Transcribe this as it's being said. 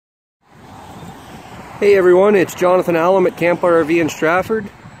Hey everyone, it's Jonathan Allen at Camp RV in Stratford.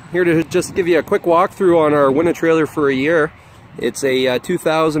 Here to just give you a quick walkthrough on our winter trailer for a year. It's a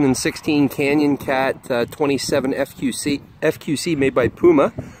 2016 Canyon Cat 27 FQC made by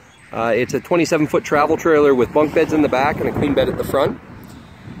Puma. It's a 27-foot travel trailer with bunk beds in the back and a queen bed at the front.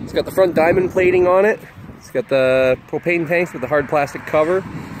 It's got the front diamond plating on it. It's got the propane tanks with the hard plastic cover.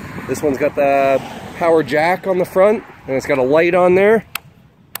 This one's got the power jack on the front, and it's got a light on there.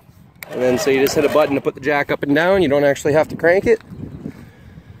 And then so you just hit a button to put the jack up and down. You don't actually have to crank it.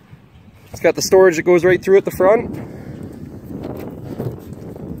 It's got the storage that goes right through at the front. You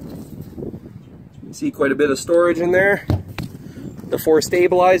can see quite a bit of storage in there. The 4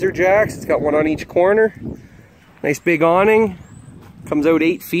 stabilizer jacks. It's got one on each corner. Nice big awning. Comes out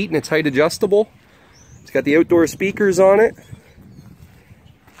 8 feet and it's height adjustable. It's got the outdoor speakers on it.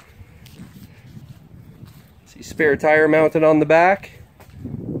 See spare tire mounted on the back.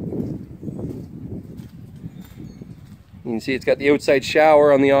 You can see it's got the outside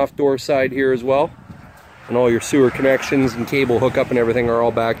shower on the off-door side here as well. And all your sewer connections and cable hookup and everything are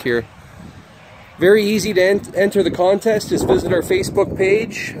all back here. Very easy to enter the contest. Just visit our Facebook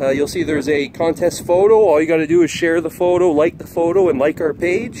page. You'll see there's a contest photo. All you got to do is share the photo, like the photo, and like our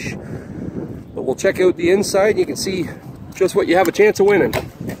page. But we'll check out the inside and you can see just what you have a chance of winning.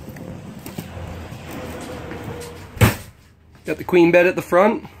 Got the queen bed at the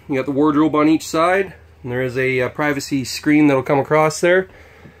front. You got the wardrobe on each side. And there is a privacy screen that'll come across there,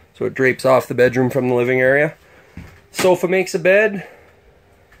 so it drapes off the bedroom from the living area. Sofa makes a bed.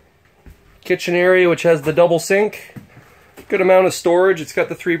 Kitchen area, which has the double sink. Good amount of storage. It's got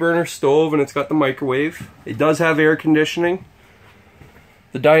the 3-burner stove and it's got the microwave. It does have air conditioning.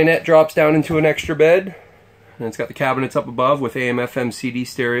 The dinette drops down into an extra bed, and it's got the cabinets up above with AM/FM CD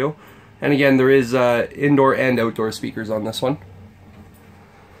stereo. And again, there is indoor and outdoor speakers on this one.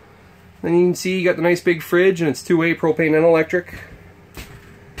 Then you can see you got the nice big fridge, and it's 2-way propane and electric.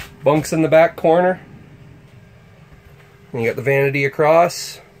 Bunks in the back corner. And you got the vanity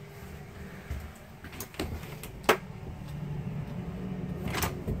across.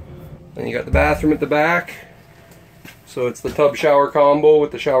 Then you got the bathroom at the back. So it's the tub shower combo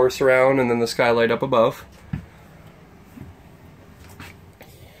with the shower surround and then the skylight up above.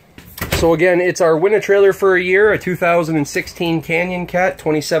 So again, it's our winter trailer for a year, a 2016 Canyon Cat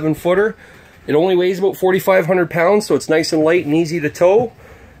 27-footer. It only weighs about 4,500 pounds, so it's nice and light and easy to tow.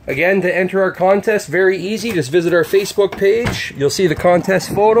 Again, to enter our contest, very easy. Just visit our Facebook page. You'll see the contest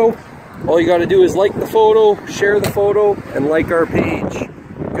photo. All you got to do is like the photo, share the photo, and like our page.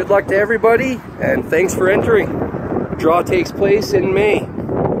 Good luck to everybody, and thanks for entering. Draw takes place in May.